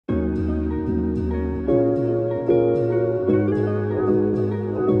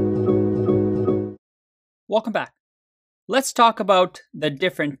welcome back. Let's talk about the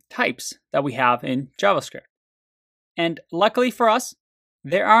different types that we have in JavaScript. And luckily for us,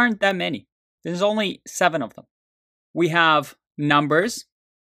 there aren't that many. There's only 7 of them. We have numbers,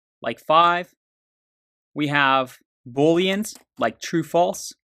 like 5. We have booleans, like true,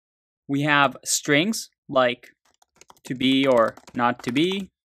 false. We have strings, like to be or not to be.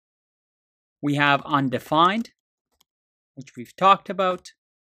 We have undefined, which we've talked about.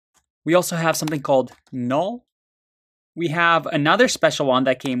 We also have something called null. We have another special one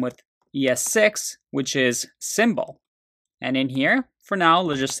that came with ES6, which is symbol. And in here, for now,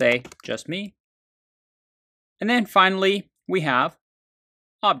 let's just say just me. And then finally, we have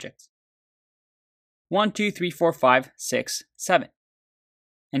objects. 1, 2, 3, 4, 5, 6, 7.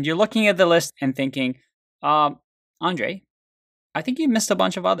 And you're looking at the list and thinking, Andrei, I think you missed a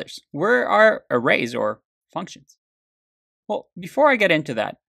bunch of others. Where are arrays or functions? Well, before I get into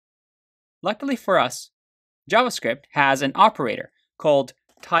that, luckily for us, JavaScript has an operator called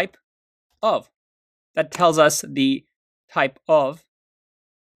type of that tells us the type of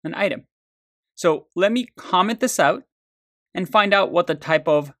an item. So let me comment this out and find out what the type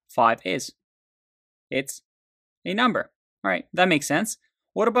of 5 is. It's a number. All right, that makes sense.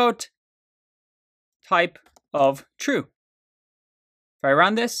 What about type of true? If I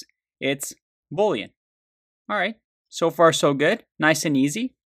run this, it's Boolean. All right, so far so good, nice and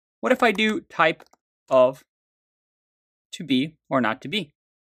easy. What if I do type of to be or not to be?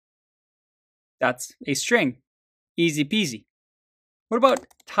 That's a string, easy peasy. What about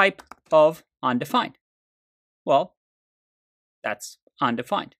type of undefined? Well, that's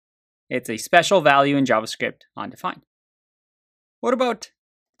undefined. It's a special value in JavaScript, undefined. What about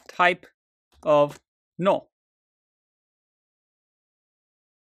type of null?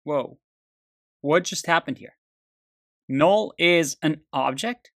 Whoa, what just happened here? Null is an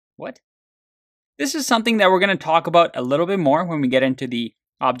object? What? This is something that we're going to talk about a little bit more when we get into the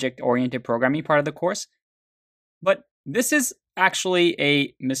object-oriented programming part of the course. But this is actually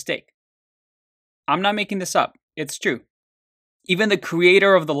a mistake. I'm not making this up. It's true. Even the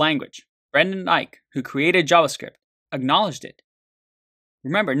creator of the language, Brendan Eich, who created JavaScript, acknowledged it.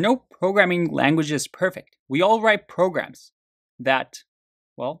 Remember, no programming language is perfect. We all write programs that,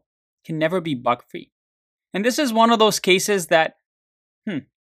 well, can never be bug-free. And this is one of those cases that,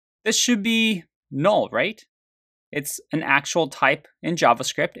 this should be null, right? It's an actual type in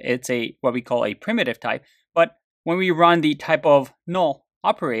JavaScript. It's what we call a primitive type. But when we run the type of null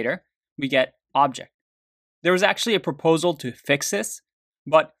operator, we get object. There was actually a proposal to fix this,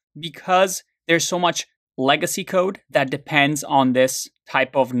 but because there's so much legacy code that depends on this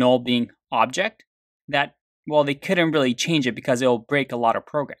type of null being object, that, well, they couldn't really change it because it'll break a lot of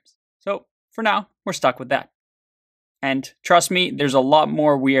programs. So for now, we're stuck with that. And trust me, there's a lot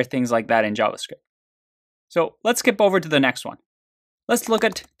more weird things like that in JavaScript. So let's skip over to the next one. Let's look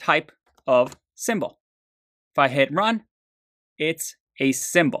at type of symbol. If I hit run, it's a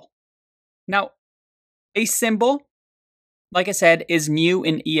symbol. Now, a symbol, like I said, is new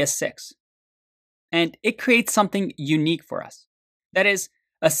in ES6. And it creates something unique for us. That is,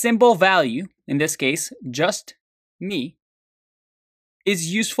 a symbol value, in this case, just me,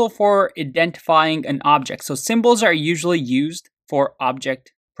 is useful for identifying an object. So symbols are usually used for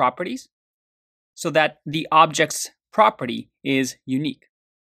object properties so that the object's property is unique.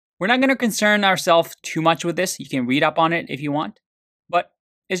 We're not going to concern ourselves too much with this. You can read up on it if you want. But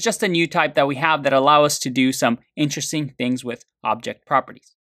it's just a new type that we have that allow us to do some interesting things with object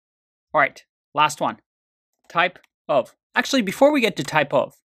properties. All right, last one. Type of. Actually, before we get to type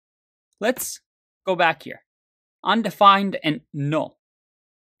of, let's go back here. Undefined and null.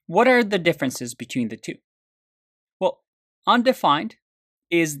 What are the differences between the two? Well, undefined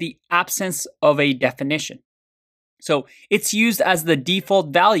is the absence of a definition. So it's used as the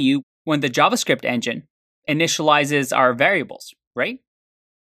default value when the JavaScript engine initializes our variables, right?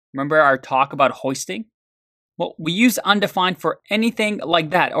 Remember our talk about hoisting? Well, we use undefined for anything like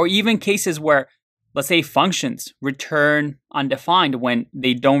that, or even cases where, let's say, functions return undefined when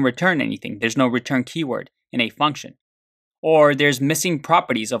they don't return anything. There's no return keyword in a function. Or there's missing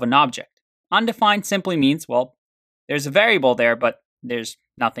properties of an object. Undefined simply means, well, there's a variable there, but there's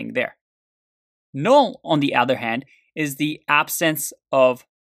nothing there. Null, on the other hand, is the absence of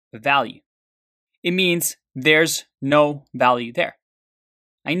value. It means there's no value there.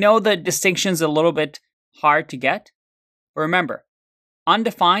 I know the distinction's a little bit hard to get, but remember,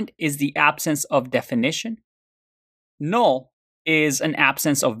 undefined is the absence of definition. Null is an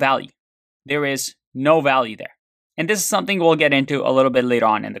absence of value. There is no value there. And this is something we'll get into a little bit later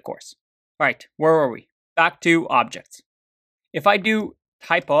on in the course. All right, where were we? Back to objects. If I do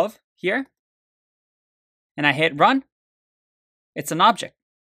type of here, and I hit run, it's an object.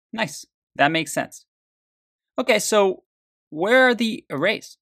 Nice. That makes sense. Okay, so where are the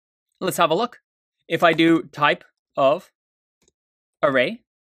arrays? Let's have a look. If I do type of array,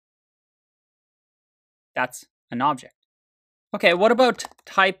 that's an object. Okay, what about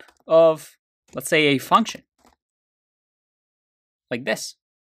type of, let's say, a function? Like this.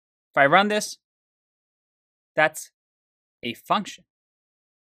 If I run this, that's a function.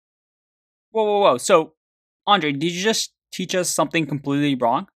 Whoa. So, Andrei, did you just teach us something completely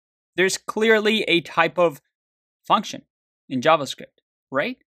wrong? There's clearly a type of function in JavaScript,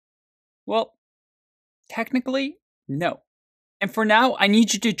 right? Well, technically, no. And for now, I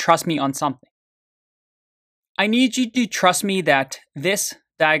need you to trust me on something. I need you to trust me that this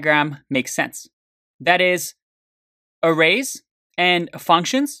diagram makes sense. That is, arrays and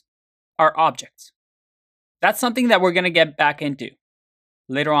functions are objects. That's something that we're going to get back into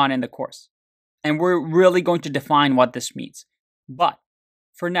later on in the course. And we're really going to define what this means. But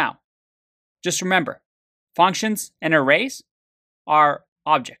for now, just remember, functions and arrays are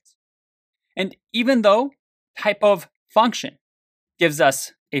objects. And even though type of function gives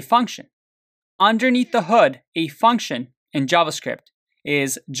us a function, underneath the hood, a function in JavaScript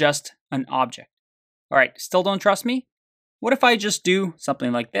is just an object. All right, still don't trust me? What if I just do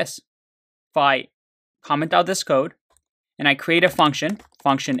something like this? If I comment out this code and I create a function,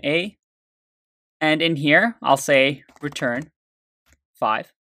 function A, and in here, I'll say return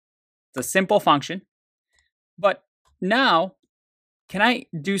 5. It's a simple function. But now, can I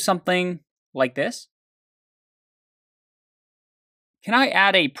do something like this? Can I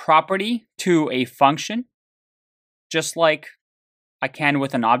add a property to a function, just like I can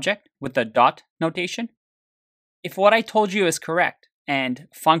with an object, with the dot notation? If what I told you is correct, and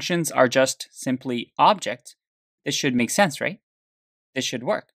functions are just simply objects, this should make sense, right? This should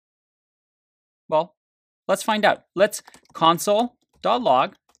work. Well, let's find out. Let's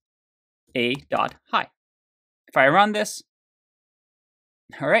console.log a.hi. If I run this,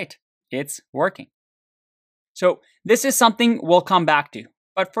 all right, it's working. So this is something we'll come back to.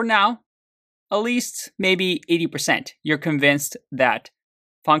 But for now, at least maybe 80%, you're convinced that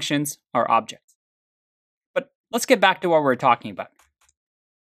functions are objects. But let's get back to what we're talking about.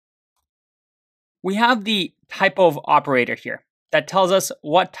 We have the type of operator here that tells us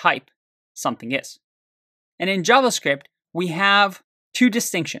what type something is. And in JavaScript, we have two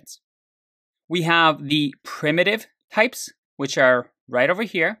distinctions. We have the primitive types, which are right over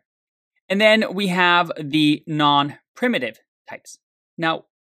here. And then we have the non-primitive types. Now,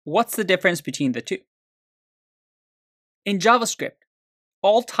 what's the difference between the two? In JavaScript,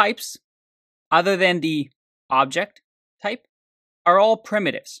 all types other than the object type are all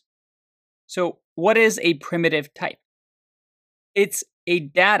primitives. So what is a primitive type? It's a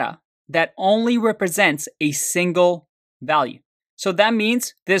data that only represents a single value. So that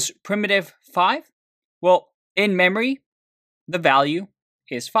means this primitive 5, well, in memory, the value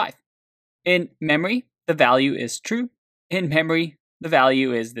is 5. In memory, the value is true. In memory, the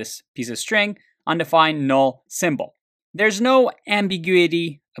value is this piece of string, undefined null symbol. There's no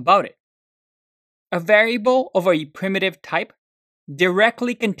ambiguity about it. A variable of a primitive type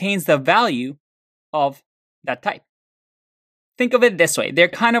directly contains the value of that type. Think of it this way. They're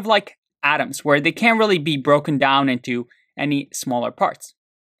kind of like atoms where they can't really be broken down into any smaller parts.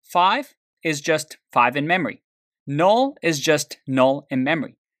 5 is just 5 in memory. Null is just null in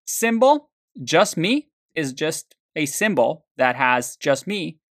memory. Symbol, just me, is just a symbol that has just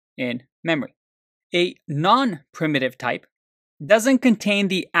me in memory. A non-primitive type doesn't contain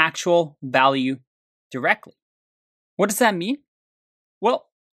the actual value directly. What does that mean? Well,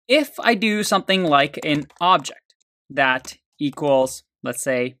 if I do something like an object that equals, let's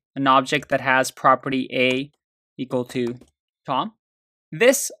say, an object that has property A equal to Tom,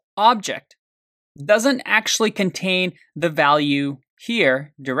 this object doesn't actually contain the value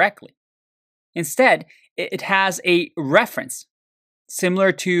here directly. Instead, it has a reference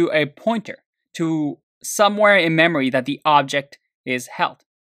similar to a pointer to somewhere in memory that the object is held.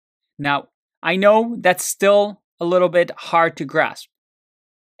 Now, I know that's still a little bit hard to grasp.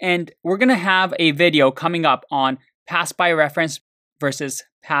 And we're going to have a video coming up on pass by reference versus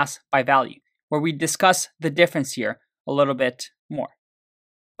pass by value, where we discuss the difference here a little bit more.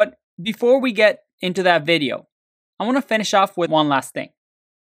 But before we get into that video, I want to finish off with one last thing.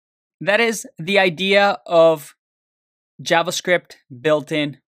 That is the idea of JavaScript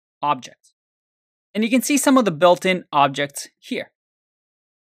built-in objects. And you can see some of the built-in objects here.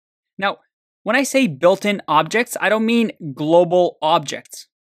 Now, when I say built-in objects, I don't mean global objects,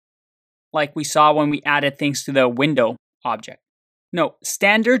 like we saw when we added things to the window object. No,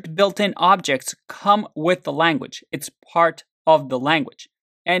 standard built-in objects come with the language. It's part of the language.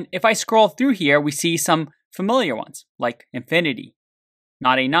 And if I scroll through here, we see some familiar ones like infinity,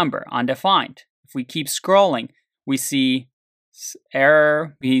 not a number, undefined. If we keep scrolling, we see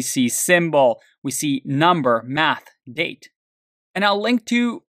error, we see symbol, we see number, math, date. And I'll link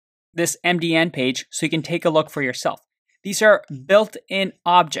to this MDN page so you can take a look for yourself. These are built-in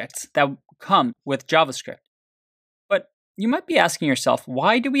objects that come with JavaScript. But you might be asking yourself,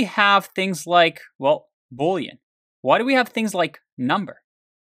 why do we have things like, well, Boolean? Why do we have things like number?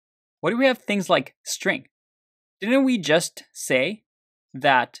 Why do we have things like string? Didn't we just say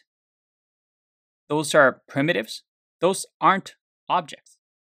that those are primitives? Those aren't objects,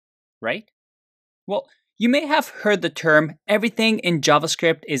 right? Well, you may have heard the term, everything in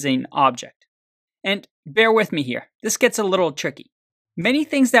JavaScript is an object. And bear with me here, this gets a little tricky. Many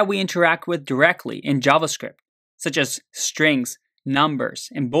things that we interact with directly in JavaScript, such as strings, numbers,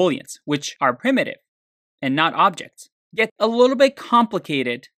 and booleans, which are primitive and not objects, get a little bit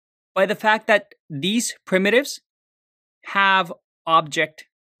complicated by the fact that these primitives have object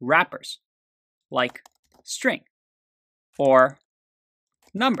wrappers, like string, or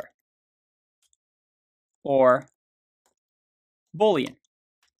number, or Boolean.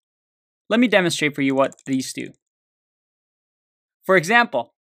 Let me demonstrate for you what these do. For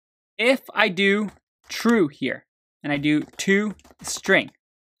example, if I do true here, and I do toString,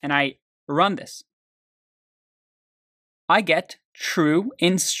 and I run this, I get true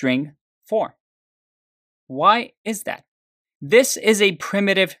in string form. Why is that? This is a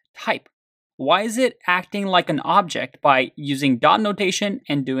primitive type. Why is it acting like an object by using dot notation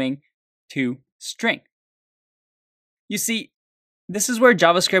and doing toString? You see, this is where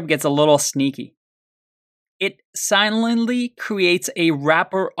JavaScript gets a little sneaky. It silently creates a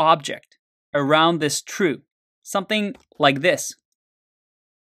wrapper object around this true, something like this.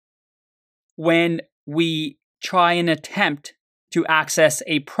 When we try and attempt to access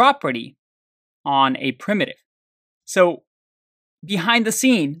a property on a primitive. So behind the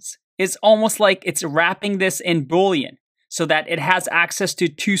scenes, it's almost like it's wrapping this in Boolean so that it has access to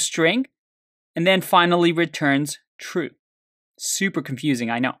toString and then finally returns true. Super confusing,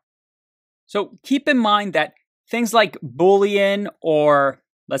 I know. So keep in mind that things like Boolean or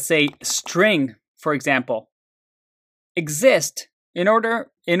let's say string, for example, exist in order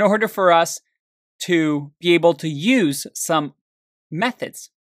for us to be able to use some methods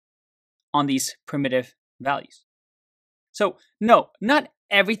on these primitive values. So no, not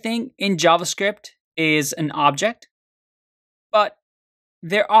everything in JavaScript is an object, but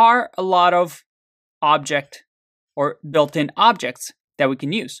there are a lot of object or built-in objects that we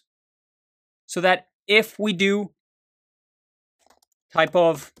can use. So that if we do type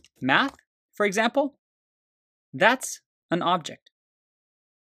of math, for example, that's an object.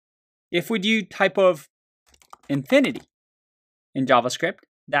 If we do type of infinity in JavaScript,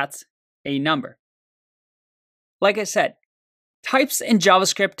 that's a number. Like I said, types in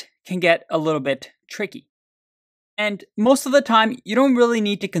JavaScript can get a little bit tricky. And most of the time, you don't really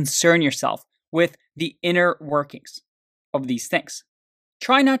need to concern yourself with the inner workings of these things.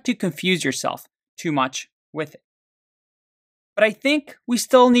 Try not to confuse yourself too much with it. But I think we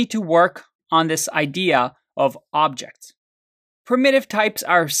still need to work on this idea of objects. Primitive types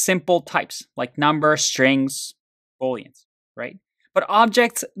are simple types, like number, strings, booleans, right? But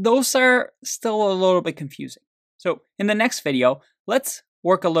objects, those are still a little bit confusing. So in the next video, let's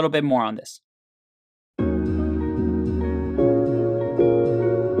work a little bit more on this.